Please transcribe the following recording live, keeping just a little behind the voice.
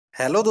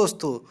Hello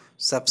दोस्तों,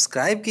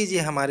 subscribe कीजिए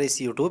हमारे इस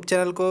यूट्यूब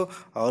चैनल को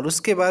और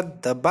उसके बाद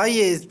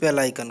दबाइए इस बेल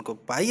आइकन को।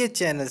 पाइए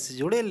चैनल से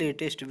जुड़े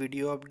लेटेस्ट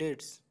वीडियो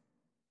अपडेट्स।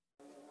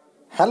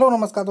 हेलो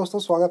नमस्कार दोस्तों,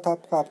 स्वागत है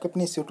आपका आपके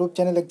अपने इस YouTube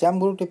channel exam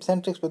Guru tips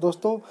and tricks पे।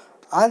 दोस्तों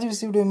आज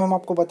इस वीडियो में हम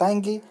आपको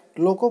बताएंगे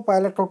लोको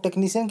पायलट और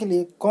टेक्नीशियन के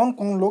लिए कौन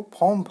कौन लोग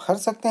फॉर्म भर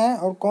सकते हैं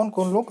और कौन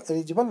कौन लोग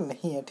एलिजिबल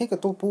नहीं है। ठीक है,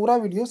 तो पूरा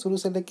वीडियो शुरू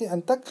से लेकर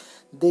अंत तक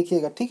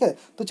देखिएगा। ठीक है,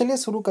 तो चलिए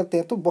शुरू करते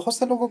हैं। तो बहुत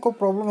से लोगों को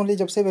प्रॉब्लम हो रही है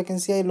जब से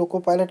वैकेंसी आई लोको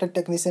पायलट और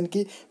टेक्नीशियन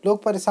की।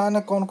 लोग परेशान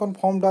है कौन कौन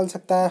फॉर्म डाल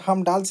सकता है,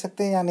 हम डाल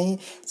सकते हैं या नहीं,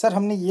 सर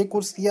हमने ये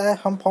कोर्स किया है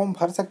हम फॉर्म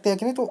भर सकते हैं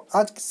कि नहीं। तो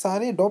आज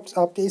सारे डाउट्स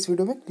आपके इस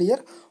वीडियो में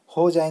क्लियर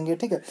हो जाएंगे।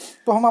 ठीक है,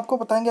 तो हम आपको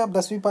बताएंगे आप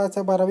 10वीं पास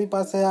है, 12वीं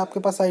पास है, आपके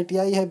पास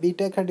ITI है,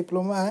 बीटेक है,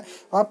 डिप्लोमा है,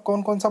 आप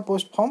कौन कौन सा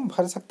पोस्ट फॉर्म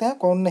भर सकते हैं,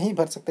 कौन नहीं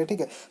भर सकते।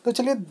 ठीक है, तो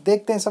चलिए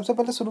देखते हैं। सबसे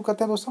पहले शुरू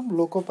करते हैं दोस्तों हम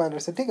लोको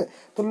पायलट से। ठीक है,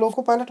 तो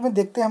लोको पायलट में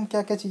देखते हैं हम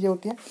क्या क्या चीज़ें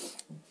होती हैं।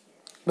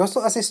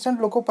 दोस्तों असिस्टेंट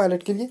लोको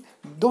पायलट के लिए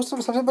दोस्तों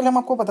सबसे पहले हम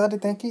आपको बता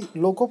देते हैं कि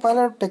लोको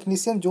पायलट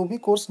टेक्नीशियन जो भी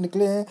कोर्स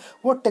निकले हैं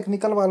वो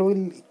टेक्निकल वालों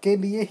के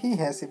लिए ही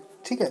है सिर्फ।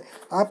 ठीक है,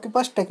 आपके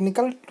पास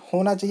टेक्निकल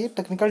होना चाहिए,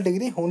 टेक्निकल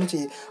डिग्री होनी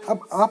चाहिए।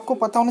 अब आपको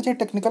पता होना चाहिए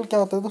टेक्निकल क्या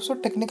होता है। दोस्तों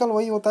टेक्निकल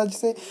वही होता है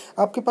जैसे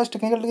आपके पास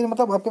टेक्निकल डिग्री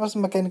मतलब आपके पास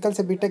मैकेनिकल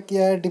से बीटेक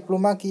किया है,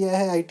 डिप्लोमा किया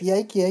है,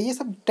 ITI किया है, ये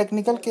सब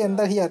टेक्निकल के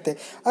अंदर ही आते हैं।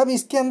 अब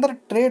इसके अंदर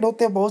ट्रेड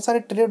होते हैं, बहुत सारे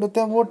ट्रेड होते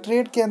हैं, वो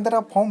ट्रेड के अंदर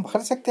आप फॉर्म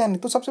भर सकते हैं नहीं।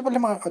 तो सबसे पहले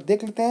हम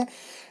देख लेते हैं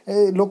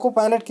लोको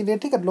पायलट के लिए।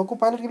 ठीक है, लोको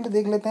पायलट के लिए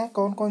देख लेते हैं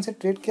कौन कौन से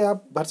ट्रेड के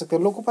आप भर सकते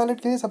हो। लोको पायलट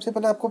के लिए सबसे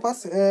पहले आपको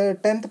पास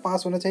 10th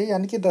पास होना चाहिए,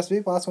 यानी कि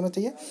 10वीं पास होना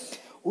चाहिए।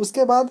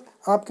 उसके बाद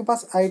आपके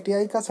पास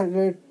ITI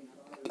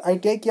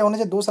किया होना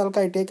चाहिए, 2 साल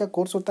का ITI का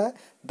कोर्स होता है।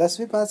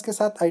 10वीं पास के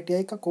साथ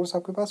ITI का कोर्स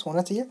आपके पास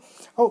होना चाहिए।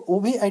 और वो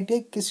भी ITI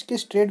किस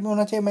किस ट्रेड में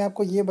होना चाहिए मैं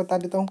आपको ये बता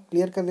देता हूँ,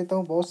 क्लियर कर देता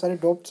हूँ। बहुत सारे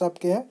डाउट्स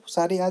आपके हैं,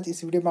 सारे आज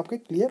इस वीडियो में आपके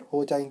क्लियर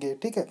हो जाएंगे।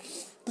 ठीक है,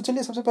 तो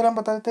चलिए सबसे पहले हम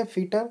बता देते हैं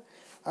फीटर।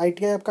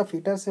 ITI आपका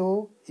फीटर से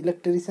हो,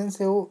 इलेक्ट्रीशियन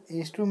से हो,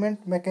 इंस्ट्रूमेंट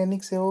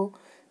मैकेनिक से हो,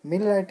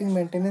 मिल राइटिंग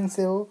मेंटेनेंस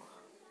से हो,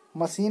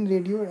 मशीन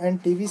रेडियो एंड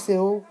TV से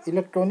हो,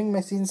 इलेक्ट्रॉनिक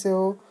मशीन से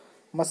हो,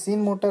 मशीन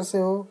मोटर से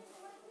हो,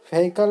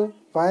 vehicle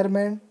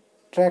wireman,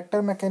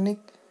 tractor mechanic,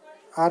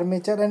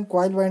 armature and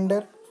coil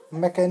winder,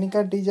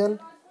 mechanical diesel,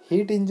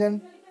 heat engine,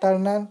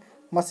 Turner,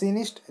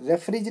 machinist,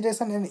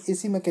 refrigeration and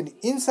AC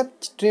mechanic. इन सब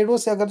ट्रेडों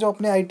से अगर जो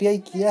आपने ITI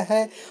किया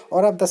है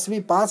और आप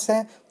 10वीं पास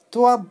हैं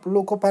तो आप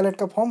लोको पायलट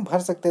का फॉर्म भर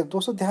सकते हैं।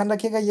 दोस्तों ध्यान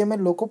रखिएगा, ये मैं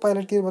लोको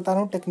पायलट के लिए बता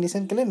रहा हूँ,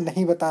 टेक्नीशियन के लिए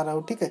नहीं बता रहा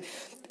हूँ। ठीक है,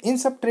 इन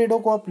सब ट्रेडों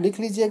को आप लिख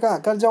लीजिएगा।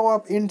 अगर जब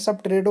आप इन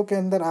सब ट्रेडों के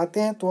अंदर आते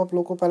हैं तो आप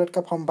लोको पायलट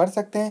का फॉर्म भर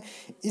सकते हैं।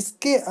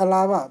 इसके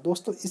अलावा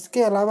दोस्तों,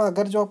 इसके अलावा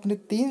अगर जो आपने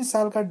 3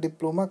 साल का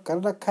डिप्लोमा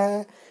कर रखा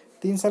है,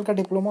 3 साल का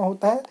डिप्लोमा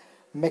होता है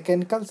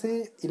मैकेनिकल से,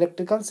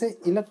 इलेक्ट्रिकल से,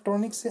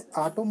 इलेक्ट्रॉनिक से,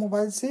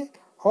 ऑटोमोबाइल से,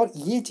 और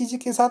ये चीज़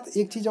के साथ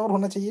एक चीज़ और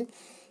होना चाहिए,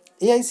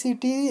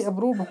 AICTE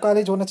अप्रूव्ड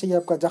कॉलेज होना चाहिए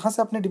आपका। जहाँ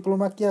से आपने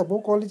डिप्लोमा किया वो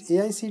कॉलेज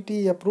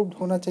AICTE अप्रूव्ड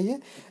होना चाहिए,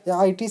 या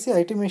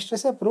IT मिनिस्टर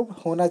से अप्रूव्ड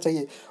होना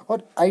चाहिए।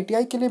 और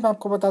ITI के लिए मैं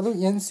आपको बता दूँ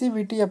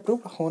NCVT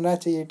अप्रूव्ड होना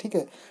चाहिए। ठीक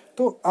है,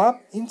 तो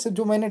आप इन सब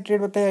जो मैंने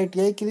ट्रेड बताया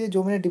ITI के लिए,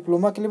 जो मैंने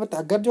डिप्लोमा के लिए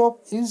बताया, अगर जो आप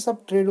इन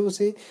सब ट्रेडों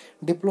से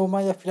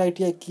डिप्लोमा या फिर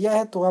ITI किया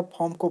है तो आप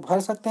फॉर्म को भर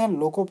सकते हैं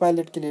लोको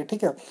पायलट के लिए।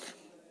 ठीक है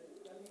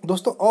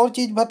दोस्तों, और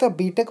चीज़ बात है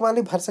बीटेक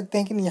वाले भर सकते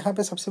हैं कि नहीं, यहाँ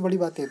पे सबसे बड़ी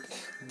बात है।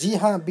 जी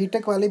हाँ,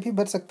 बीटेक वाले भी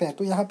भर सकते हैं।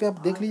 तो यहाँ पे आप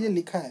देख लीजिए,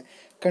 लिखा है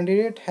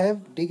candidate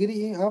have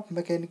degree of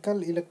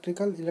mechanical,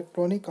 electrical,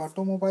 electronic,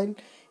 automobile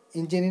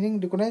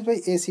engineering recognised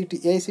by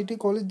AICTE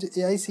college,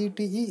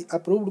 AICTE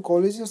approved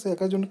college से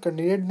अगर जो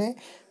कैंडिडेट ने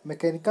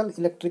मैकेनिकल,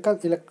 इलेक्ट्रिकल,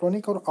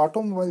 इलेक्ट्रॉनिक और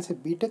ऑटोमोबाइल से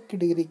बीटेक की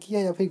डिग्री की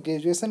है या फिर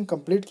ग्रेजुएशन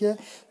कंप्लीट किया है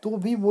तो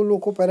भी वो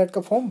लोको पायलट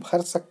का फॉर्म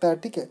भर सकता है।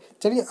 ठीक है,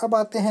 चलिए अब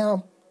आते हैं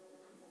आप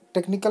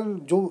टेक्निकल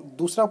जो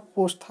दूसरा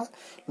पोस्ट था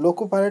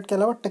लोको पायलट के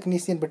अलावा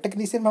टेक्नीशियन पे।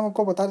 टेक्नीशियन में हम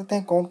आपको बता देते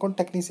हैं कौन कौन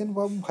टेक्नीशियन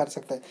वो भर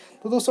सकता है।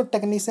 तो दोस्तों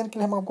टेक्नीशियन के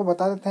लिए हम आपको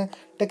बता देते हैं,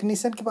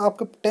 टेक्नीशियन के बाद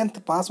आपको 10th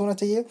पास होना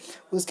चाहिए।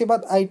 उसके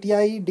बाद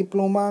ITI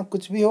डिप्लोमा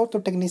कुछ भी हो तो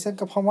टेक्नीशियन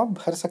का फॉर्म आप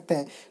भर सकते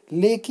हैं।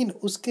 लेकिन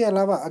उसके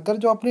अलावा अगर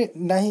जो आपने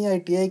ना ही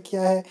ITI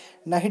किया है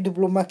ना ही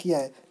डिप्लोमा किया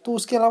है तो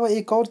उसके अलावा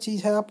एक और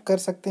चीज़ है आप कर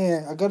सकते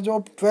हैं। अगर जो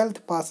आप 12th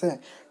पास हैं,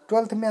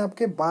 12th में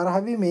आपके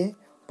 12वीं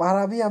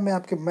में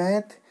आपके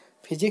मैथ,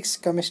 फिजिक्स,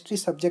 केमिस्ट्री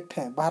सब्जेक्ट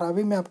हैं।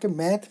 12वीं में आपके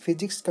मैथ,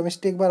 फिजिक्स,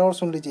 केमिस्ट्री, एक बार और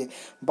सुन लीजिए,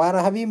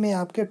 12वीं में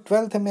आपके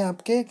 12th में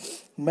आपके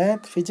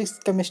मैथ, फिजिक्स,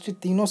 केमिस्ट्री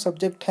तीनों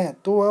सब्जेक्ट हैं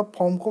तो आप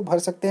फॉर्म को भर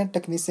सकते हैं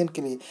टेक्नीशियन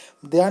के लिए।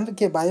 ध्यान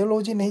रखिए,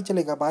 बायोलॉजी नहीं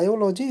चलेगा,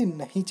 बायोलॉजी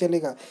नहीं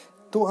चलेगा।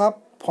 तो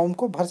आप फॉर्म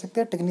को भर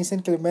सकते हैं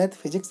टेक्नीशियन के लिए, मैथ,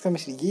 फिजिक्स,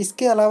 केमिस्ट्री। ये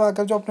इसके अलावा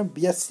अगर जो आपने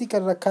BSc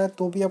कर रखा है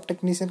तो भी आप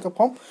टेक्नीशियन का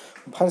फॉर्म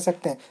भर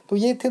सकते हैं। तो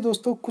ये थे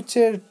दोस्तों कुछ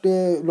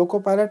लोको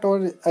पायलट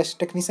और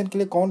टेक्नीशियन के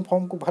लिए कौन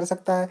फॉर्म को भर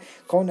सकता है,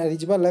 कौन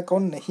एलिजिबल है,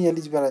 कौन नहीं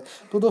एलिजिबल है।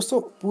 तो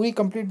दोस्तों पूरी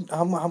कंप्लीट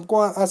हमको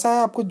आशा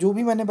है आपको जो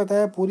भी मैंने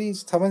बताया पूरी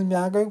समझ में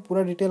आ गई,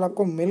 पूरा डिटेल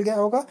आपको मिल गया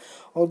होगा।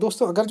 और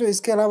दोस्तों अगर जो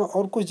इसके अलावा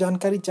और कुछ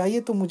जानकारी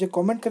चाहिए तो मुझे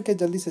कमेंट करके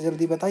जल्दी से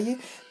जल्दी बताइए।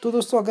 तो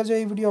दोस्तों अगर जो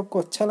ये वीडियो आपको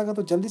अच्छा लगा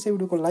तो जल्दी से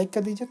वीडियो को लाइक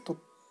कर दीजिए। तो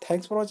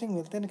थैंक्स फॉर वॉचिंग,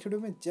 मिलते हैं नेक्स्ट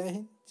वीडियो में। जय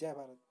हिंद, जय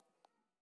भारत।